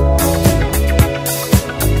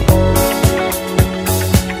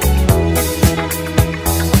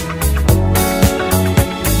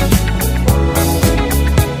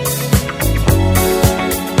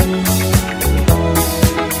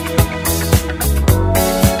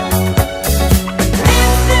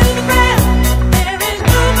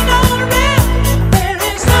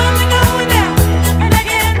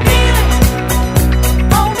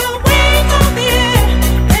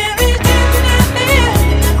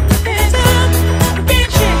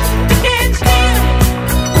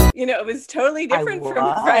 It was totally different from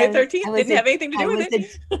Friday the 13th. Didn't have anything to do with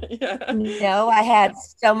it. No, I had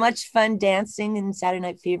so much fun dancing in Saturday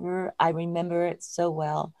Night Fever. I remember it so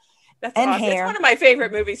well. That's awesome. Hair. It's one of my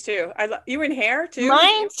favorite movies too. You were in Hair too?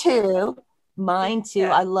 Mine too.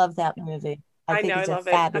 Yeah. I love that movie. I know. I love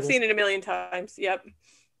it. I've seen it a million times. Yep.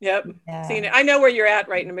 Yeah. Seen it. I know where you're at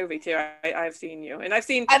right in the movie too. I've seen you, and I've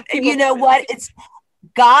seen. You know what? It's.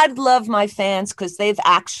 God love my fans because they've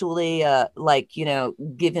actually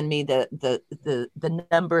given me the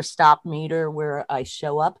number stop meter where I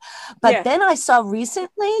show up. But then I saw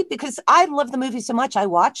recently, because I love the movie so much, I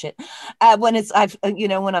watch it when I'm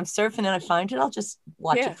surfing and I find it, I'll just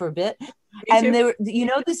watch it for a bit. And there,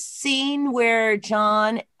 the scene where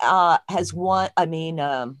John has won. I mean,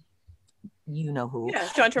 you know who? Yeah,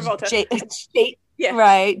 John Travolta. Yeah.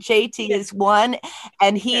 Right. JT is one,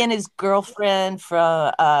 and he and his girlfriend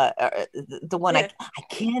from the one I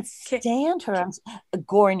can't stand her.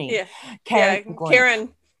 Gorney. Yeah.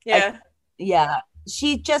 Karen. Yeah.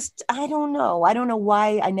 She just, I don't know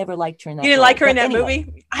why I never liked her in that. You didn't like her in that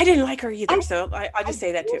movie? I didn't like her either. So I'll just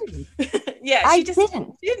say that too. Yeah. She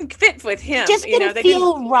didn't fit with him. She just didn't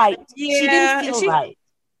feel right. Yeah. She didn't feel right.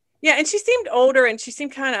 Yeah, and she seemed older, and she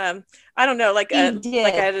seemed kind of, I don't know, like a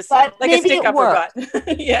stick up her butt.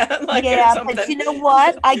 But you know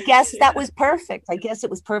what? I guess that was perfect. I guess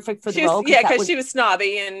it was perfect for the role. Yeah, because she was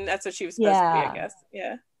snobby, and that's what she was supposed to be, I guess.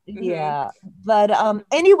 Yeah. Mm-hmm. Yeah. But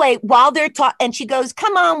anyway, while they're talking, and she goes,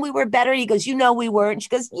 "Come on, we were better." He goes, "You know we weren't." And she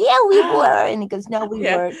goes, "Yeah, we were." And he goes, "No, we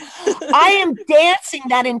weren't." I am dancing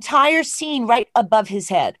that entire scene right above his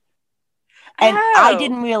head. And I Oh.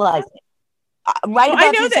 didn't realize it. Well, Right I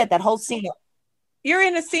above know his that- head, that whole scene. You're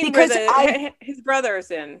in a scene Because where his brother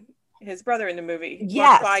is in. His brother in the movie walks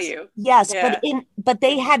Yes, by you. yes, Yeah. but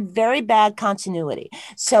they had very bad continuity.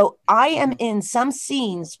 So I am in some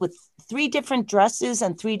scenes with 3 different dresses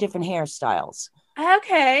and 3 different hairstyles.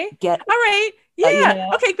 Okay. Get All right. Yeah. you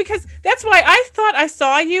know? Okay, because that's why I thought I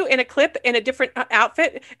saw you in a clip in a different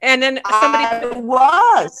outfit, and then somebody I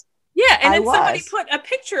was. yeah, and I then somebody was. put a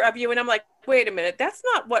picture of you, and I'm like, wait a minute, that's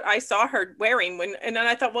not what I saw her wearing. And then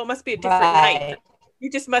I thought, well, it must be a different night. Right. You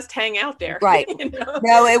just must hang out there, Right. you know,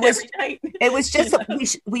 No, it was every night. it was just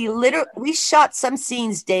we shot some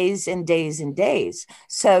scenes days and days and days.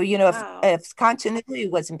 So, you know, Wow. if continuity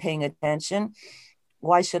wasn't paying attention,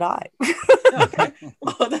 why should I? Okay.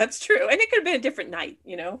 Well, that's true, and it could have been a different night.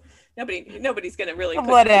 You know, nobody's going to really put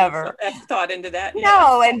Whatever. thought into that. Yeah.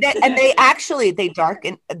 No, and they actually they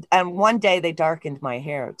darkened, and one day they darkened my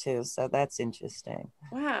hair too, so that's interesting.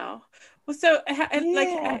 Wow. Well, so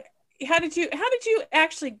like, how did you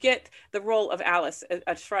actually get the role of Alice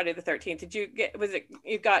at Friday the 13th? Did you get, was it,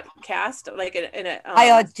 you got cast like in a I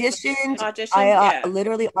auditioned. I Yeah.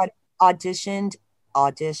 literally auditioned.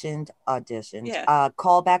 Yeah.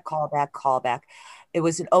 Callback. It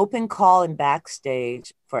was an open call and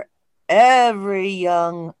backstage for every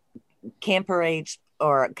young camper aged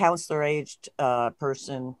or counselor aged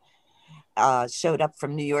person showed up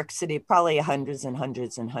from New York City, probably hundreds and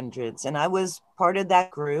hundreds and hundreds. And I was part of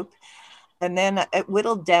that group. And then it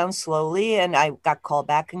whittled down slowly, and I got called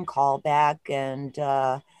back, and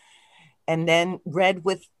then read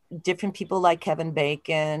with different people like Kevin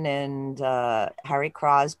Bacon and Harry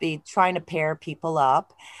Crosby, trying to pair people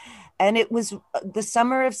up. And it was the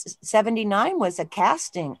summer of '79 was a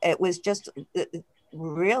casting. It was just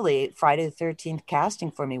really Friday the 13th casting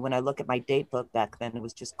for me. When I look at my date book back then, it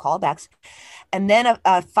was just callbacks. And then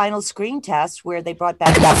a final screen test where they brought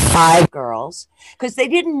back about 5 girls because they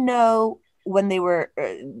didn't know when they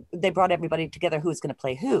brought everybody together who was going to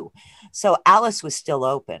play who. So Alice was still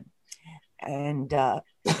open. And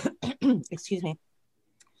excuse me.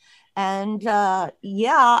 And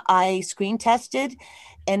I screen tested,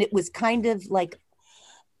 and it was kind of like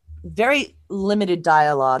very limited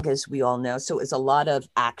dialogue, as we all know. So it was a lot of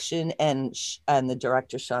action, and the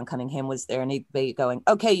director, Sean Cunningham, was there, and he'd be going,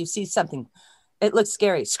 okay, you see something. It looks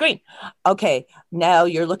scary. Scream. Okay, now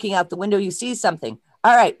you're looking out the window, you see something.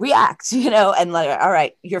 All right, react, you know, and like, all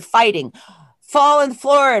right, you're fighting. Fall on the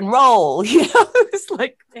floor and roll, you know. It's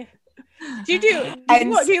like... Do you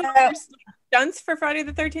stunts for Friday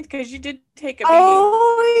the 13th? Because you did take a beating.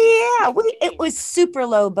 Oh yeah, it was super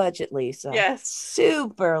low budget, Lisa. Yes,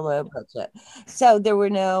 super low budget. So there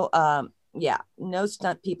were no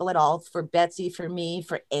stunt people at all for Betsy, for me,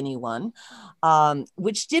 for anyone,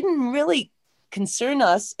 which didn't really concern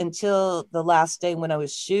us until the last day when I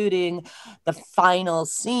was shooting the final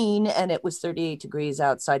scene, and it was 38 degrees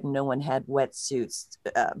outside and no one had wetsuits.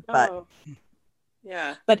 But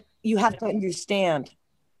you have to understand,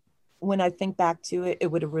 when I think back to it,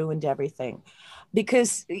 it would have ruined everything,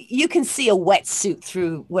 because you can see a wetsuit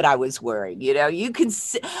through what I was wearing. You know, you can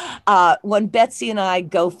see when Betsy and I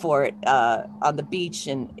go for it on the beach,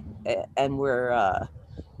 and we're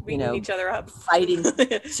beating each other up, fighting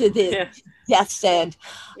to the death's end.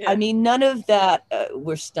 I mean, none of that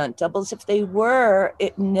were stunt doubles. If they were,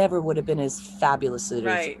 it never would have been as fabulous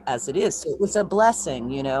as it is. So it was a blessing,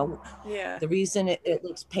 you know. Yeah. The reason it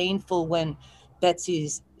looks painful when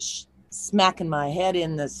Betsy's smacking my head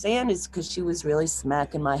in the sand is because she was really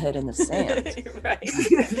smacking my head in the sand. Right.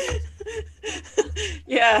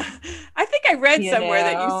 Yeah, I think I read somewhere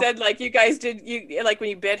that you said like you guys did like when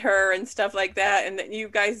you bit her and stuff like that, and that you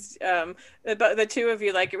guys the two of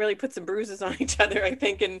you like really put some bruises on each other, I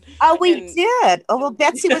think. And we did. Oh well,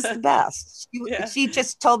 Betsy was the best. She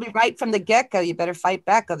just told me right from the get-go, you better fight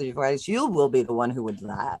back, otherwise you will be the one who would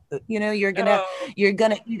laugh. You know, you're gonna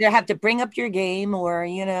either have to bring up your game, or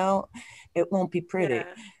you know, it won't be pretty.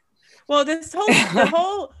 Yeah. Well, the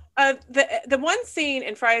whole the one scene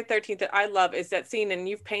in Friday the 13th that I love is that scene, and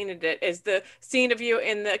you've painted it, is the scene of you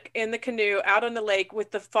in the canoe out on the lake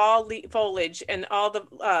with the fall foliage, and all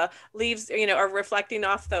the leaves, you know, are reflecting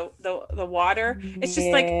off the water. It's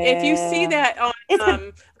just like, if you see that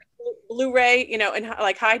on Blu-ray, you know, and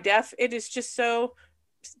like high def, it is just so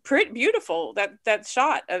pretty beautiful, that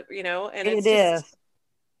shot, you know, and it is.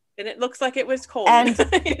 And it looks like it was cold. And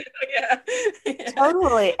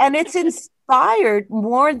totally. And it's inspired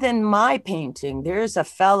more than my painting. There's a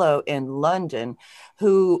fellow in London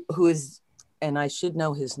who is, and I should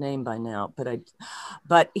know his name by now,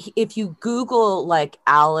 but if you Google like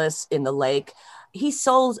Alice in the lake, he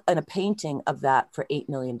sold a painting of that for $8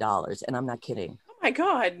 million, and I'm not kidding. Oh my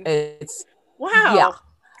God! It's wow.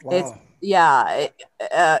 Yeah,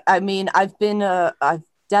 I mean, I've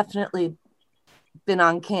definitely been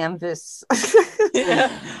on canvas.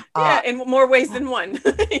 Yeah, in more ways than one.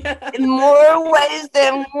 In more ways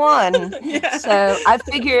than one. Yeah. So I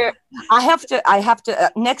figure I have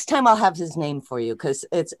to next time I'll have his name for you, because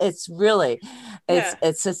it's really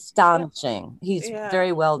it's astonishing. He's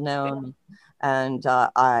very well known, and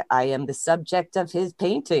I am the subject of his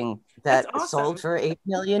painting that sold for $8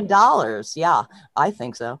 million. Yeah, I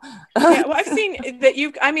think so. Yeah, well, I've seen that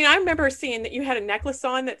I remember seeing that you had a necklace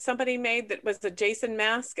on that somebody made that was the Jason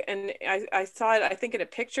mask. And I saw it, I think, in a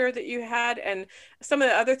picture that you had, and some of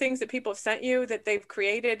the other things that people have sent you that they've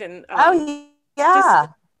created. And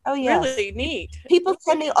really neat. People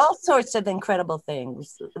send me all sorts of incredible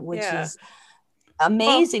things, which is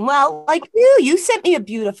amazing. Well, like you sent me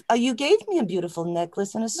you gave me a beautiful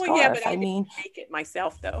necklace and a scarf. Well, yeah, but I didn't make it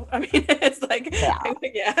myself, though. I mean, it's like,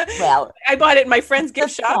 well, I bought it in my friend's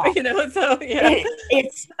gift shop, so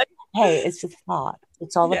it's a thought.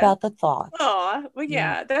 It's all about the thought. Oh, well,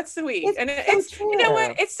 yeah, that's sweet. It's you know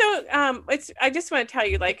what? It's so I just want to tell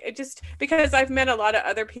you, like, it just, because I've met a lot of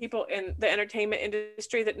other people in the entertainment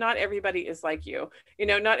industry, that not everybody is like you.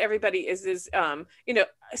 Not everybody is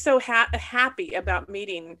so happy about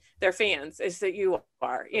meeting their fans as that you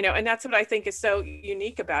are, and that's what I think is so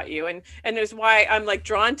unique about you. And there's why I'm like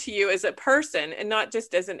drawn to you as a person and not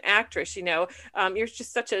just as an actress. You're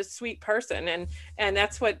just such a sweet person. And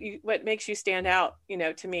that's what makes you stand out,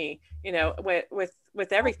 to me,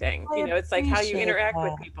 with everything, it's like how you interact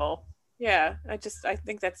with people. Yeah. I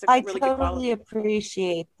think that's a really good quality. I totally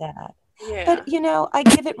appreciate that. Yeah. But, I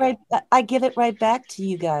give it right back to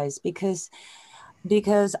you guys, because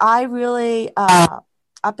I really,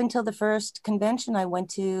 up until the first convention I went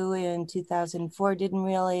to in 2004, didn't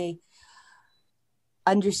really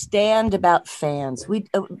understand about fans.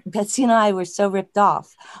 Betsy and I were so ripped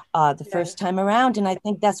off the first time around, and I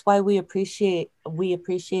think that's why we appreciated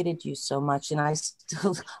you so much, and I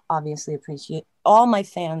still obviously appreciate all my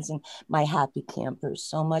fans and my happy campers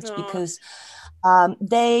so much. Aww. Because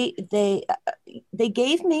they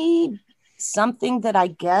gave me something that I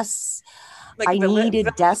guess like I needed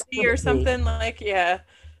desperately, or something, like they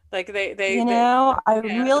I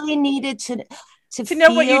really needed to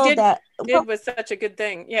know what you did was such a good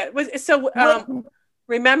thing. Yeah, it was so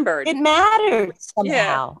remembered. It mattered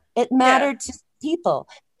somehow. Yeah. It mattered to people.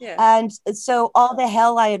 Yeah. And so all the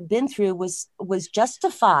hell I had been through was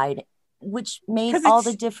justified, which made all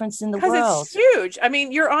the difference in the world. It's huge. I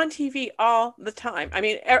mean, you're on TV all the time. I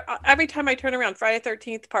mean, every time I turn around, Friday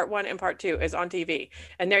 13th, part 1 and part 2 is on TV,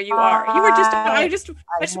 and there you are. You were just. I just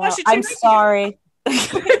watched it. I'm sorry.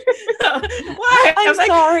 Why? I'm like,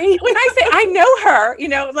 sorry. When I say I know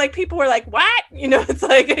her, like people were like, "What?" It's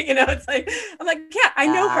like, it's like I'm like, "Yeah, I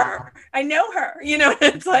know her. I know her."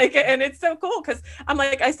 It's like, and it's so cool because I'm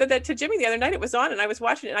like, I said that to Jimmy the other night. It was on, and I was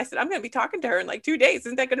watching it. And I said, "I'm going to be talking to her in like 2 days.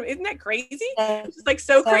 Isn't that crazy?" It's just like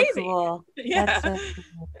so crazy. Cool. Yeah, so cool.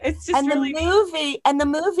 It's just really the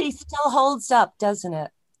movie still holds up, doesn't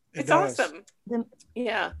it? It's awesome.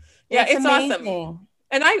 Yeah, it's amazing. Awesome.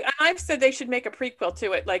 And I've said they should make a prequel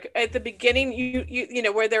to it. Like at the beginning,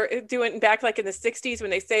 you where they're doing back like in the 60s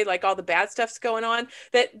when they say like all the bad stuff's going on,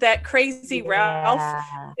 that Crazy Ralph,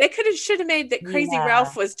 they should have made that Crazy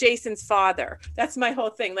Ralph was Jason's father. That's my whole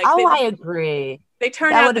thing. Like, I agree. They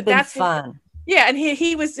turned out would have been fun. Yeah, and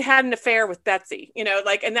he had an affair with Betsy,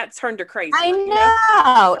 like, and that turned her crazy. I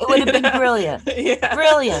know. It would have been brilliant. Yeah.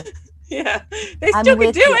 Brilliant. Yeah. They still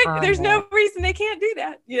could do it. There's no reason they can't do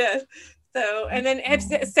that. Yeah. So, and then have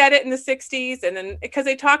said it in the 60s, and then because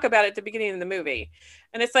they talk about it at the beginning of the movie,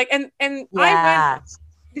 and it's like, and I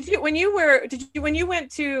went. When you went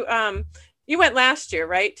to you went last year,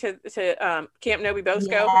 right, to Camp Novi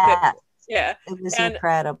Bosco? Yeah, it was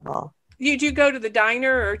incredible. Did you go to the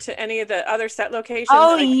diner or to any of the other set locations?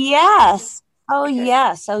 Oh yes,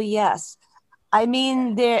 yes. I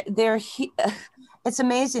mean, they're it's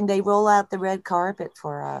amazing. They roll out the red carpet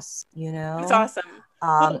for us. It's awesome.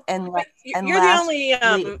 And you're the only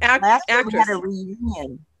actress. We had a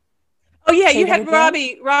reunion. Oh yeah, you had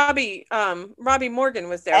Robbie Morgan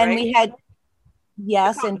was there, and right? we had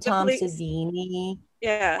and Tom Savini.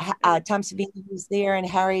 Yeah, Tom Savini was there, and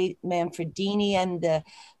Harry Manfredini, and the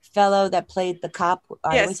fellow that played the cop.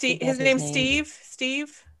 Steve. His name's Steve.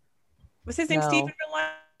 Steve. Was his name Steve in real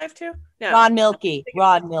life too? No. Ron Milkey.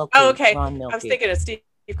 Oh, okay. Ron Milkey. I was thinking of Steve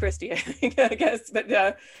Christie, I guess, but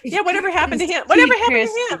whatever happened to him? Whatever happened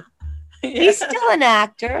to him? He's still an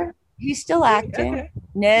actor. He's still acting. Okay.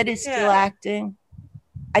 Ned is still acting.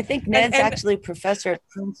 I think Ned's actually a professor at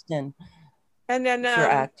Princeton and then for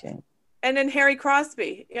acting. And then Harry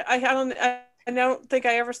Crosby. I don't think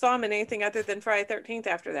I ever saw him in anything other than Friday the 13th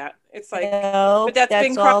after that. It's like, no, but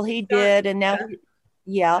that's all he did. And now,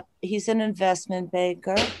 he's an investment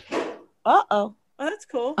banker. Uh-oh. Oh, that's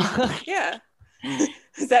cool. Yeah.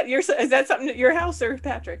 Is that something at your house or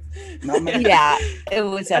Patrick? Yeah, it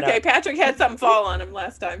was okay. Patrick had something fall on him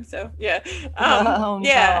last time, so yeah.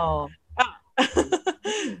 No.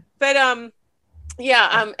 But and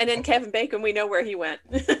then Kevin Bacon, we know where he went.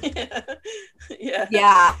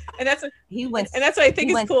 Yeah. And that's what he went, and that's what I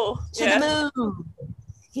think is cool. To the moon.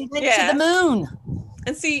 He went to the moon.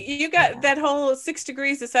 And see, you got that whole 6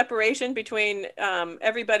 degrees of separation between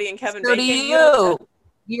everybody and Kevin Bacon.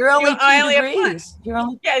 You're only 2 degrees.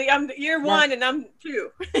 You're one and I'm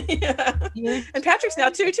 2. And Patrick's now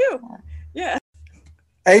 2 too. Yeah.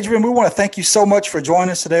 Adrian, we want to thank you so much for joining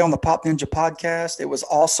us today on the Pop Ninja podcast. It was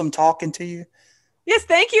awesome talking to you. Yes,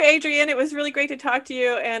 thank you, Adrian. It was really great to talk to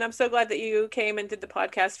you, and I'm so glad that you came and did the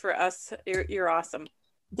podcast for us. You're awesome.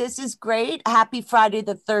 This is great. Happy Friday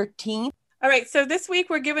the 13th. All right, so this week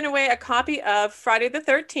we're giving away a copy of Friday the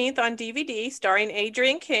 13th on DVD, starring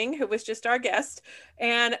Adrian King, who was just our guest.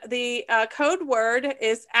 And the code word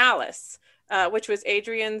is Alice, which was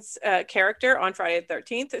Adrian's character on Friday the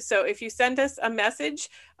 13th. So if you send us a message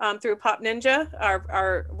through Pop Ninja,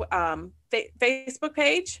 our Facebook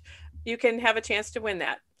page, you can have a chance to win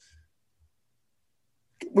that.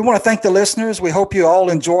 We want to thank the listeners. We hope you all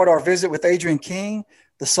enjoyed our visit with Adrian King,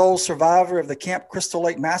 the sole survivor of the Camp Crystal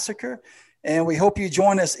Lake Massacre. And we hope you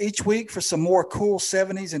join us each week for some more cool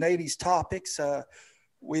 70s and 80s topics.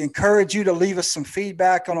 We encourage you to leave us some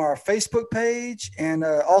feedback on our Facebook page and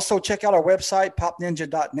also check out our website,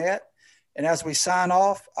 popninja.net. And as we sign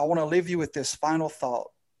off, I want to leave you with this final thought.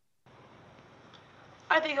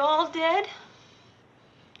 Are they all dead?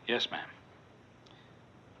 Yes, ma'am.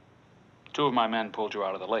 2 of my men pulled you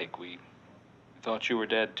out of the lake. We thought you were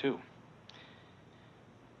dead, too.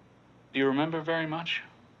 Do you remember very much?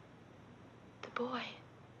 The boy.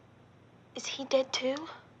 Is he dead, too?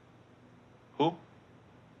 Who?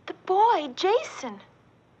 The boy, Jason.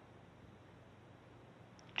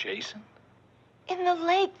 Jason? In the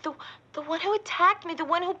lake, the one who attacked me, the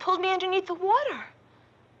one who pulled me underneath the water.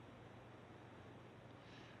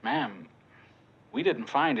 Ma'am, we didn't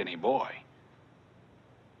find any boy.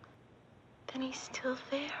 Then he's still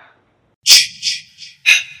there.